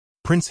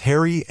Prince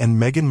Harry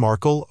and Meghan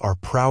Markle are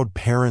proud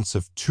parents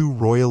of two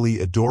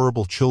royally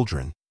adorable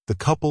children. The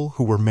couple,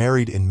 who were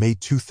married in May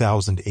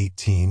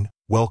 2018,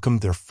 welcomed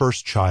their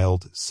first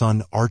child,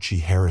 son Archie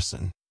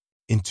Harrison,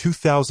 in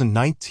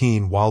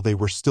 2019 while they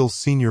were still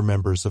senior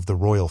members of the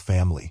royal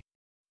family.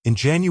 In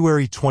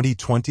January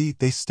 2020,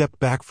 they stepped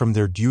back from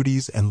their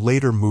duties and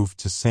later moved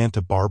to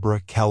Santa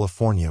Barbara,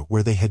 California,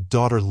 where they had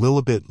daughter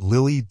Lilibet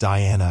Lili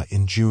Diana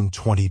in June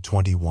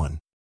 2021.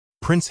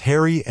 Prince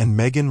Harry and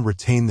Meghan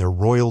retain their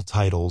royal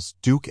titles,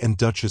 Duke and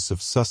Duchess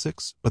of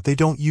Sussex, but they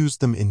don't use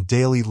them in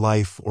daily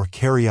life or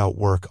carry out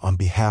work on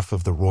behalf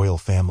of the royal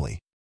family.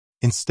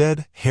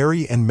 Instead,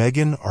 Harry and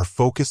Meghan are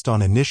focused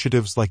on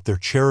initiatives like their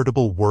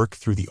charitable work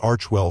through the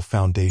Archwell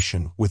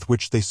Foundation, with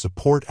which they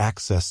support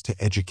access to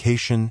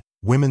education,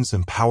 women's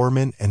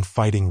empowerment, and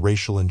fighting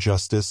racial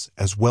injustice,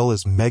 as well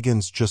as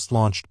Meghan's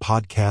just-launched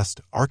podcast,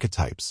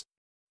 Archetypes.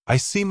 "I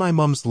see my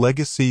mum's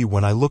legacy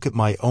when I look at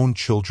my own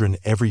children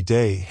every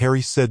day,"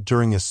 Harry said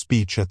during a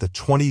speech at the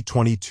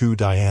 2022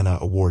 Diana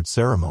Award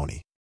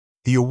ceremony.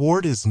 The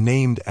award is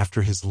named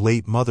after his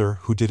late mother,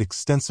 who did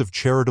extensive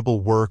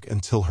charitable work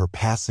until her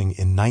passing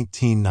in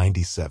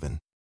 1997.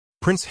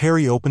 Prince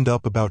Harry opened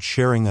up about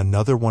sharing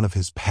another one of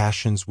his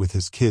passions with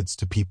his kids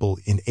to people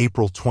in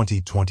April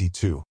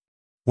 2022.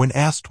 When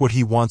asked what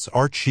he wants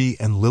Archie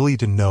and Lili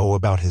to know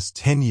about his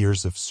 10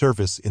 years of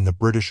service in the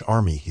British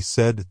Army, he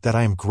said that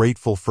 "I am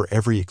grateful for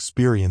every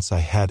experience I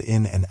had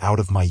in and out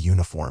of my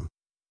uniform.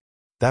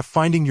 That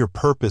finding your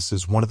purpose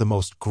is one of the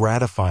most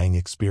gratifying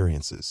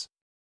experiences.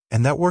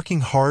 And that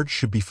working hard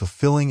should be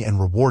fulfilling and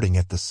rewarding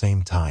at the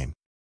same time."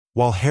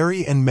 While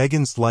Harry and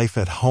Meghan's life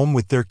at home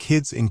with their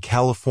kids in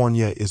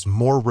California is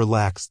more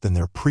relaxed than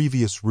their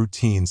previous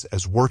routines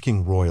as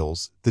working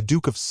royals, the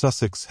Duke of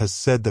Sussex has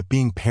said that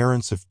being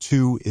parents of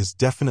two is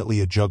definitely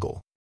a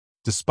juggle.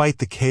 Despite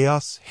the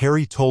chaos,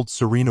 Harry told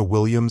Serena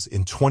Williams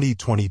in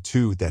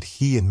 2022 that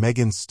he and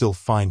Meghan still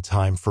find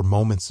time for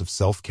moments of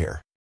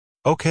self-care.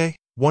 "Okay,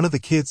 one of the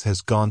kids has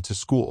gone to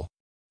school.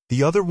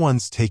 The other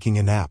one's taking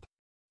a nap.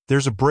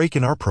 There's a break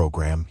in our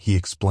program," he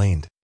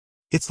explained.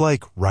 "It's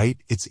like, right,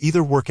 it's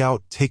either work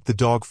out, take the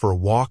dog for a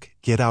walk,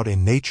 get out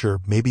in nature,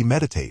 maybe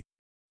meditate."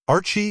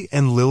 Archie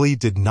and Lili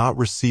did not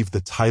receive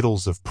the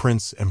titles of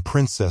Prince and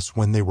Princess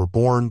when they were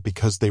born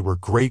because they were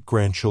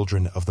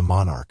great-grandchildren of the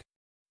monarch.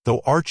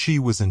 Though Archie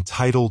was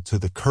entitled to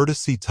the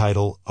courtesy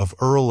title of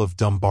Earl of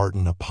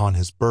Dumbarton upon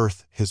his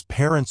birth, his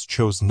parents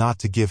chose not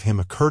to give him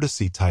a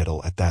courtesy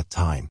title at that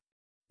time.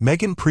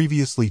 Meghan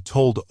previously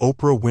told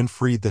Oprah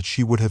Winfrey that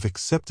she would have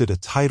accepted a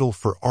title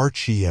for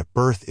Archie at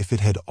birth if it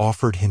had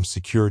offered him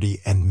security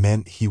and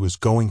meant he was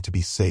going to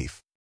be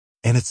safe.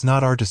 "And it's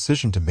not our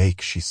decision to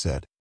make," she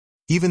said.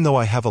 "Even though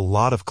I have a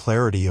lot of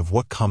clarity of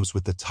what comes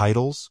with the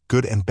titles,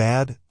 good and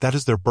bad, that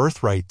is their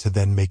birthright to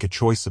then make a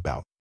choice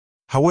about."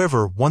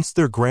 However, once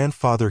their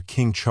grandfather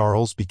King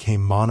Charles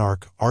became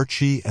monarch,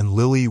 Archie and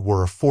Lili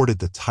were afforded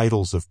the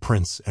titles of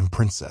Prince and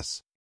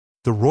Princess.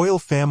 The royal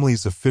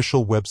family's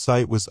official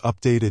website was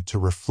updated to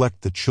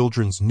reflect the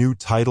children's new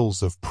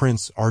titles of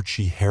Prince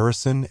Archie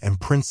Harrison and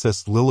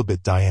Princess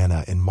Lilibet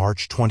Diana in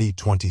March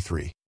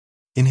 2023.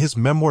 In his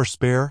memoir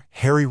Spare,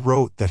 Harry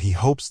wrote that he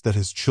hopes that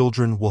his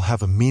children will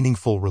have a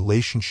meaningful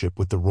relationship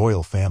with the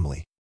royal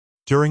family.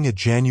 During a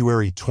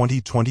January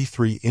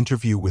 2023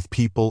 interview with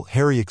People,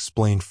 Harry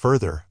explained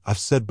further, "I've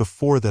said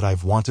before that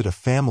I've wanted a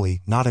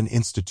family, not an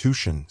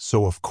institution,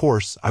 so of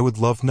course I would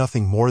love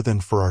nothing more than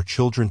for our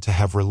children to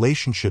have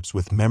relationships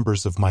with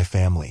members of my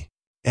family.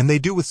 And they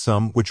do with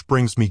some, which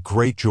brings me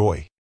great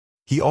joy."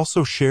 He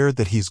also shared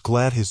that he's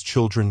glad his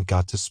children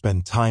got to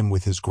spend time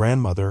with his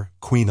grandmother,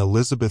 Queen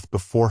Elizabeth,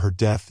 before her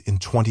death in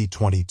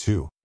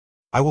 2022.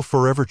 "I will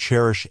forever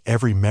cherish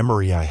every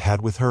memory I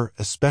had with her,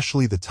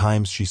 especially the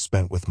times she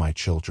spent with my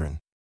children."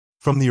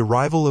 From the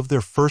arrival of their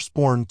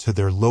firstborn to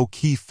their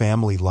low-key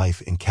family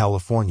life in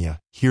California,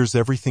 here's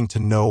everything to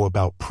know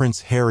about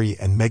Prince Harry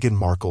and Meghan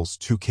Markle's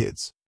two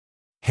kids.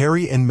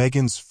 Harry and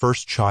Meghan's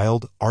first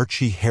child,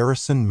 Archie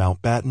Harrison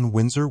Mountbatten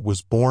Windsor,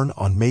 was born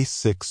on May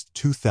 6,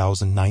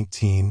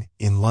 2019,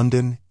 in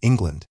London,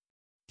 England.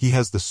 He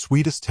has the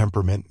sweetest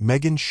temperament,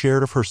 Meghan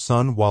shared of her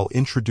son while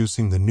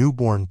introducing the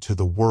newborn to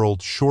the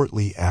world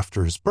shortly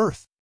after his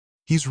birth.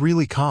 "He's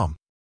really calm."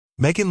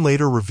 Meghan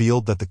later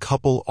revealed that the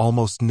couple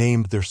almost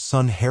named their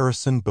son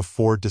Harrison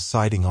before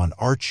deciding on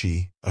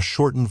Archie, a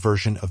shortened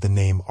version of the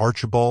name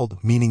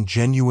Archibald, meaning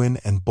genuine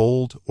and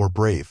bold or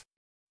brave.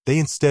 They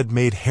instead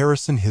made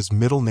Harrison his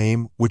middle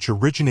name, which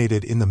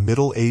originated in the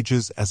Middle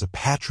Ages as a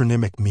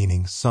patronymic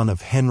meaning son of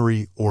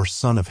Henry or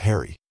son of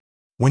Harry.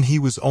 When he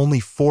was only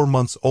 4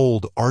 months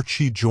old,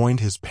 Archie joined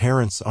his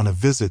parents on a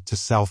visit to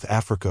South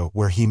Africa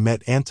where he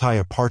met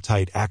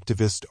anti-apartheid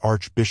activist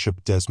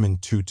Archbishop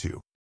Desmond Tutu.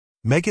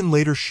 Meghan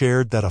later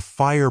shared that a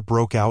fire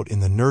broke out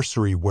in the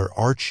nursery where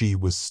Archie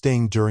was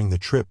staying during the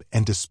trip,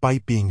 and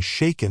despite being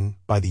shaken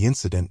by the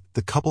incident,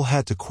 the couple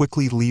had to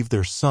quickly leave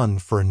their son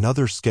for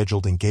another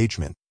scheduled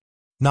engagement.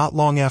 Not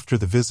long after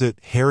the visit,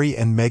 Harry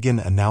and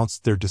Meghan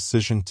announced their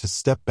decision to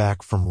step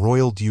back from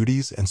royal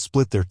duties and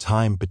split their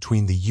time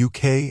between the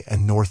UK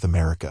and North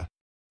America.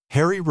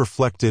 Harry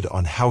reflected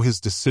on how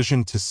his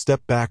decision to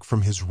step back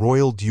from his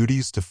royal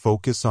duties to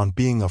focus on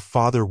being a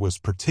father was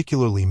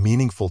particularly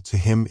meaningful to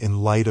him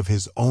in light of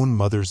his own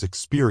mother's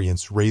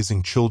experience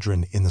raising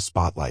children in the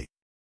spotlight.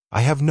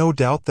 "I have no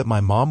doubt that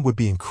my mom would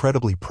be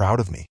incredibly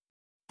proud of me.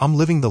 I'm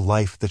living the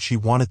life that she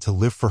wanted to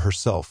live for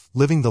herself,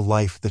 living the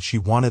life that she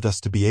wanted us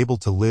to be able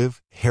to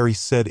live," Harry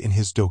said in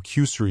his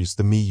docuseries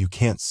The Me You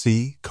Can't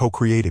See,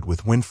 co-created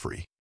with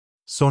Winfrey.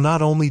 "So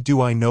not only do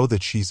I know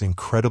that she's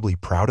incredibly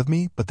proud of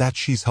me, but that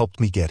she's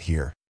helped me get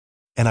here.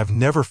 And I've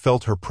never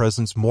felt her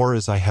presence more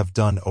as I have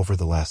done over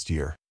the last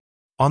year."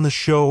 On the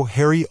show,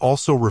 Harry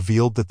also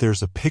revealed that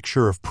there's a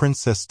picture of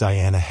Princess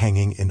Diana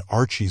hanging in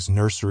Archie's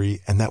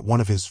nursery and that one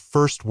of his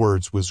first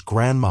words was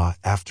Grandma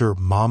after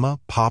Mama,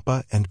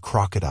 Papa, and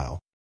Crocodile.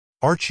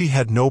 Archie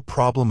had no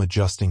problem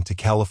adjusting to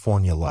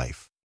California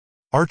life.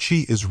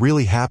 "Archie is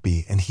really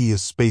happy and he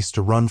has space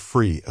to run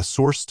free," a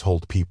source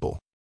told People.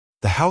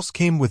 "The house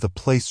came with a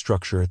play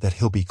structure that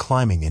he'll be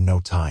climbing in no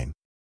time."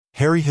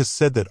 Harry has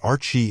said that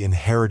Archie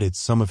inherited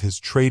some of his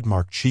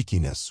trademark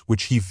cheekiness,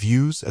 which he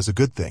views as a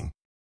good thing.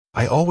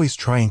 "I always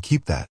try and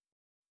keep that.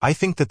 I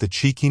think that the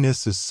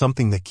cheekiness is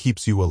something that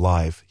keeps you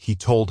alive," he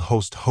told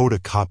host Hoda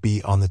Kotb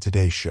on the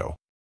Today Show.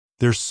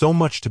 "There's so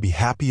much to be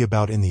happy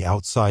about in the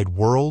outside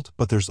world,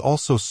 but there's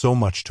also so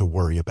much to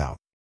worry about."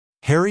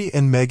 Harry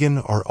and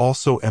Meghan are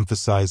also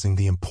emphasizing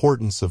the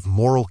importance of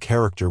moral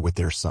character with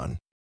their son.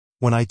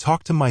 "When I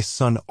talk to my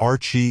son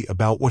Archie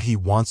about what he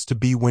wants to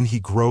be when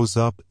he grows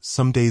up,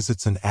 some days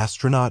it's an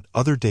astronaut,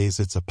 other days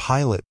it's a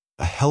pilot,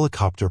 a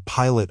helicopter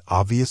pilot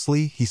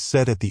obviously," he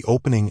said at the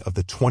opening of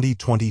the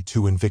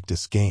 2022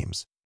 Invictus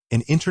Games,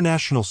 an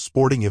international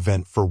sporting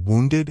event for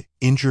wounded,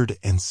 injured,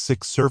 and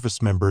sick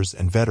service members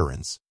and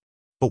veterans.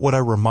 "But what I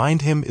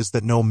remind him is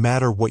that no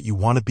matter what you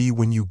want to be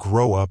when you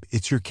grow up,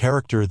 it's your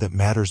character that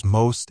matters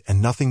most, and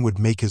nothing would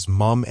make his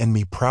mom and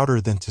me prouder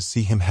than to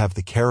see him have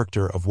the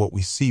character of what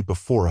we see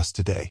before us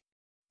today."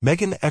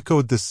 Meghan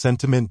echoed this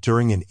sentiment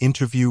during an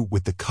interview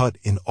with The Cut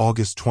in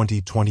August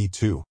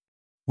 2022.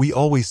 "We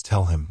always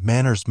tell him,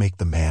 manners make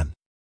the man.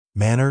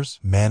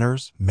 Manners,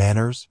 manners,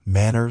 manners,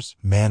 manners,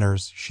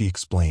 manners," she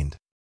explained.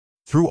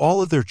 Through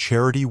all of their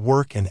charity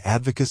work and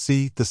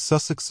advocacy, the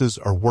Sussexes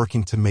are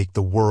working to make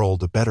the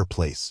world a better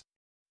place.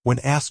 When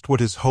asked what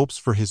his hopes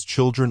for his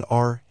children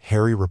are,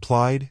 Harry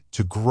replied,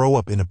 "To grow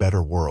up in a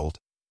better world.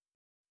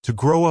 To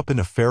grow up in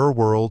a fairer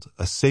world,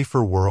 a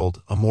safer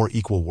world, a more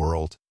equal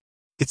world.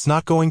 It's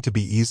not going to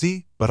be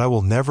easy, but I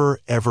will never,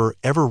 ever,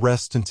 ever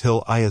rest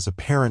until I as a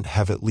parent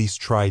have at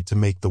least tried to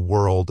make the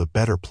world a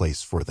better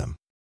place for them."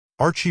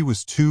 Archie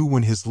was 2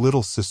 when his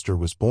little sister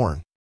was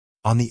born.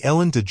 On the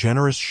Ellen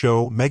DeGeneres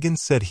show, Meghan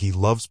said he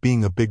loves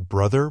being a big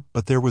brother,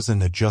 but there was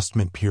an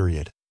adjustment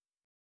period.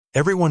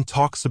 "Everyone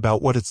talks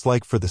about what it's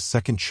like for the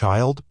second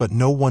child, but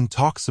no one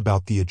talks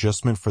about the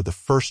adjustment for the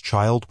first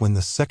child when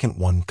the second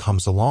one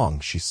comes along,"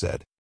 she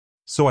said.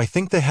 "So I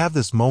think they have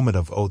this moment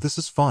of, oh, this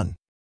is fun.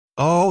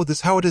 Oh, this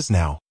is how it is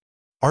now."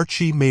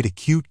 Archie made a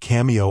cute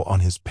cameo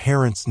on his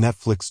parents'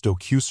 Netflix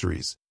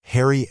docuseries,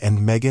 Harry and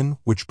Meghan,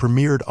 which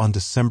premiered on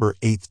December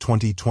 8,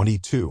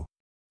 2022.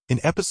 In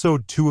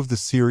episode 2 of the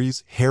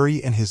series,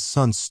 Harry and his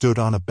son stood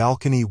on a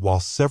balcony while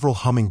several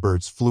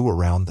hummingbirds flew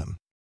around them.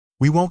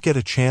 "We won't get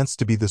a chance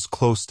to be this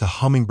close to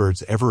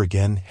hummingbirds ever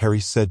again," Harry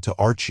said to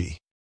Archie.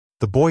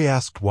 The boy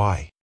asked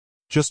why.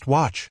 "Just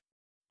watch."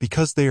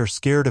 "Because they are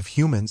scared of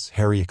humans,"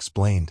 Harry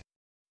explained.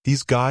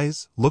 "These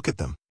guys, look at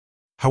them."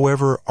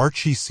 However,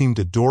 Archie seemed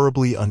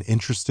adorably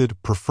uninterested,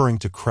 preferring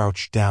to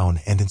crouch down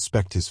and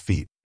inspect his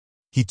feet.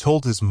 He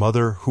told his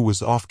mother, who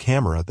was off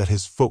camera, that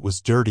his foot was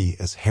dirty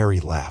as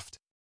Harry laughed.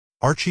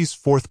 Archie's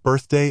 4th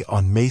birthday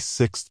on May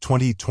 6,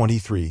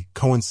 2023,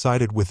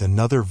 coincided with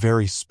another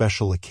very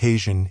special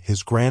occasion,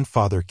 his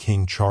grandfather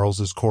King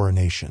Charles's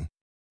coronation.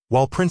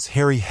 While Prince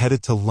Harry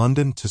headed to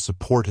London to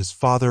support his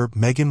father,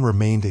 Meghan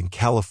remained in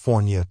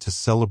California to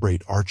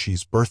celebrate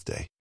Archie's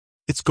birthday.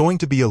 "It's going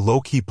to be a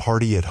low-key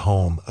party at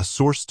home," a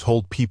source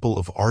told People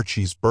of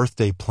Archie's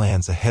birthday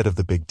plans ahead of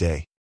the big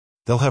day.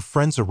 "They'll have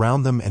friends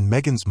around them and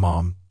Meghan's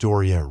mom,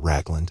 Doria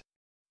Ragland.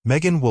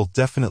 Meghan will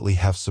definitely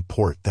have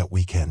support that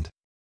weekend."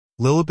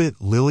 Lilibet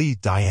Lili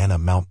Diana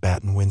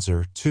Mountbatten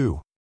Windsor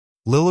 2.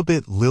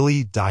 Lilibet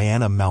Lili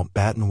Diana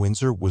Mountbatten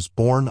Windsor was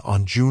born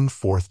on June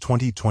 4,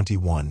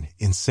 2021,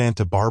 in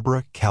Santa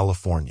Barbara,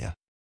 California.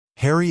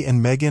 Harry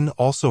and Meghan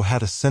also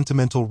had a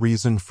sentimental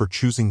reason for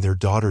choosing their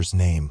daughter's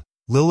name.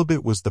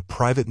 Lilibet was the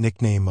private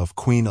nickname of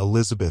Queen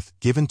Elizabeth,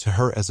 given to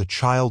her as a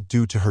child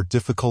due to her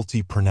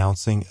difficulty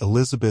pronouncing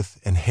Elizabeth,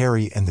 and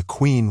Harry and the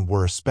Queen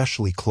were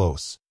especially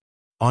close.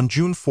 On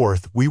June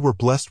 4th, we were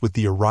blessed with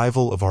the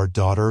arrival of our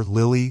daughter,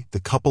 Lili, the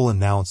couple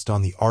announced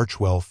on the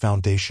Archwell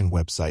Foundation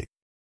website.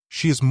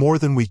 "She is more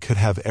than we could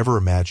have ever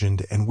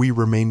imagined, and we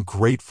remain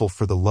grateful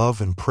for the love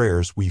and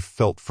prayers we've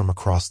felt from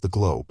across the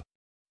globe.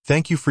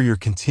 Thank you for your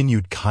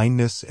continued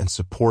kindness and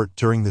support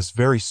during this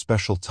very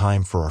special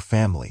time for our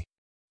family."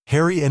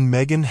 Harry and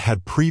Meghan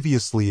had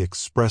previously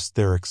expressed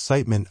their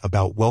excitement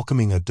about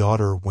welcoming a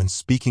daughter when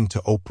speaking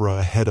to Oprah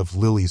ahead of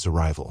Lili's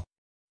arrival.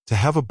 To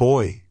have a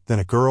boy, then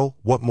a girl,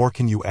 what more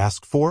can you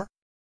ask for?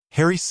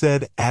 Harry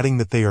said, adding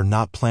that they are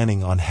not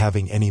planning on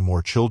having any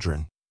more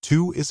children.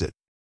 Two, is it?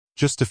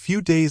 Just a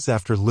few days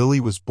after Lili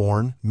was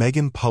born,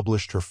 Meghan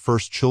published her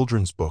first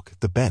children's book,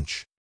 The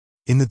Bench.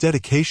 In the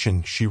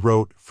dedication, she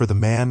wrote, "For the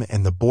man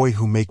and the boy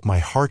who make my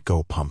heart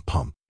go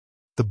pum-pum."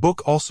 The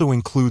book also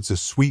includes a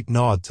sweet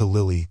nod to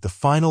Lili. The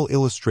final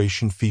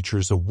illustration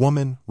features a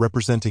woman,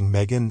 representing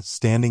Meghan,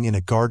 standing in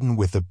a garden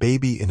with a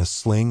baby in a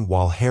sling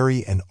while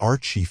Harry and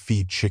Archie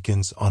feed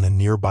chickens on a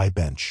nearby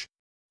bench.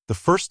 The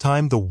first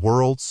time the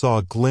world saw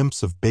a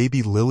glimpse of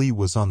baby Lili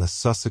was on the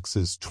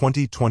Sussex's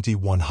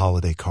 2021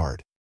 holiday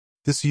card.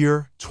 This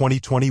year,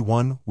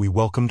 2021, we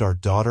welcomed our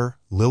daughter,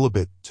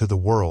 Lilibet, to the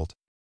world.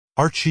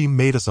 Archie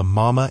made us a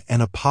mama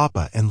and a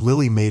papa, and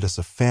Lili made us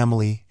a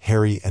family,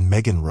 Harry and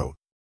Meghan wrote.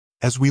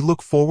 As we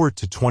look forward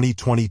to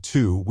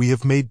 2022, we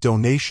have made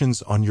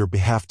donations on your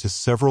behalf to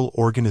several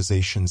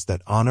organizations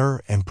that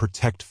honor and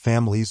protect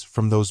families,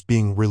 from those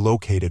being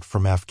relocated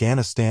from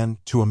Afghanistan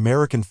to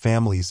American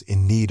families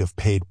in need of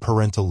paid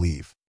parental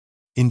leave.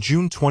 In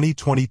June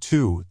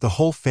 2022, the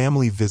whole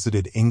family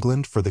visited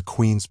England for the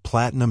Queen's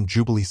Platinum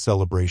Jubilee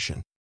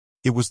celebration.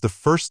 It was the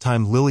first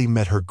time Lili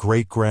met her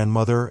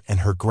great-grandmother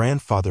and her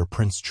grandfather,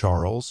 Prince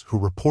Charles, who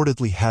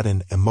reportedly had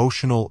an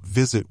emotional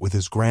visit with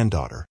his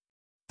granddaughter.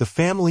 The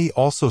family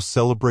also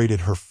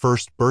celebrated her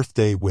first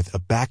birthday with a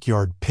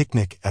backyard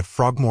picnic at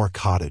Frogmore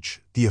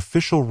Cottage, the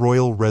official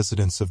royal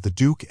residence of the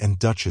Duke and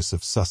Duchess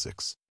of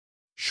Sussex.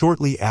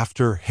 Shortly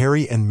after,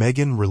 Harry and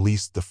Meghan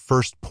released the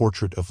first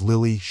portrait of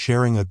Lili,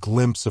 sharing a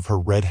glimpse of her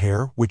red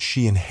hair, which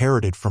she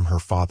inherited from her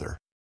father.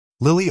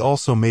 Lili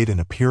also made an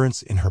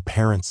appearance in her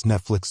parents'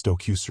 Netflix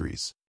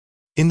docuseries.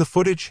 In the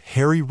footage,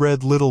 Harry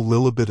read little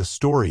Lilibet a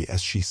story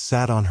as she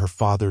sat on her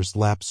father's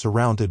lap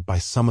surrounded by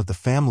some of the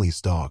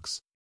family's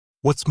dogs.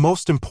 "What's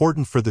most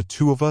important for the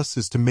two of us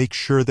is to make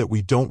sure that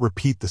we don't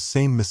repeat the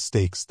same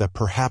mistakes that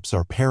perhaps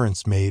our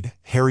parents made,"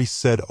 Harry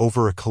said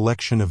over a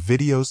collection of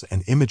videos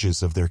and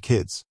images of their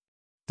kids.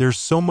 "There's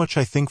so much,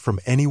 I think, from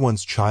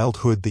anyone's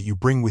childhood that you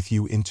bring with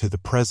you into the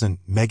present,"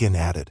 Meghan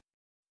added,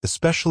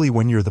 "especially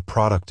when you're the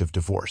product of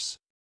divorce."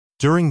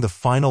 During the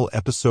final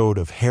episode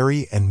of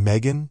Harry and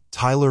Meghan,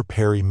 Tyler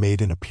Perry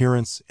made an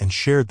appearance and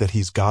shared that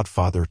he's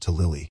godfather to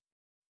Lili.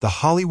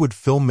 The Hollywood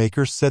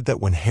filmmaker said that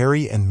when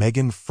Harry and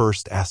Meghan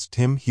first asked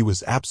him, he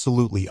was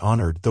absolutely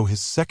honored, though his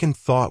second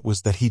thought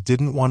was that he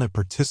didn't want to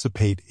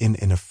participate in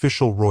an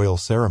official royal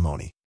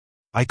ceremony.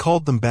 "I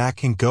called them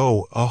back and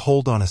go,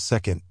 hold on a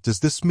second, does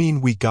this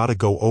mean we gotta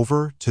go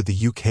over to the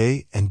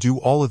UK and do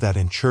all of that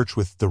in church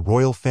with the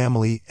royal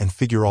family and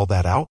figure all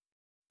that out?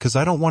 'Cause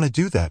I don't want to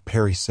do that,"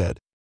 Perry said.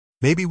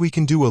 "Maybe we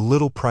can do a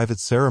little private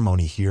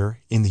ceremony here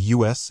in the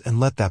US and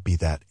let that be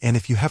that, and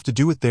if you have to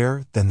do it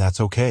there, then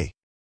that's okay."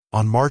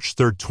 On March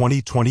 3,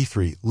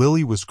 2023,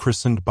 Lili was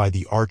christened by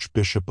the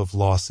Archbishop of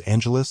Los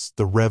Angeles,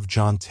 the Rev.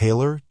 John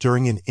Taylor,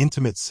 during an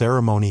intimate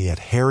ceremony at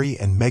Harry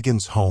and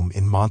Meghan's home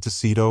in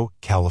Montecito,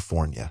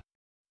 California.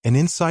 An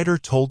insider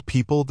told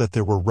People that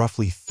there were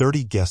roughly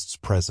 30 guests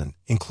present,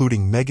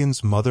 including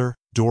Meghan's mother,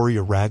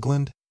 Doria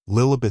Ragland,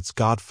 Lilibet's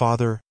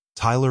godfather,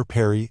 Tyler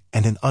Perry,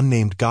 and an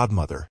unnamed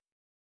godmother.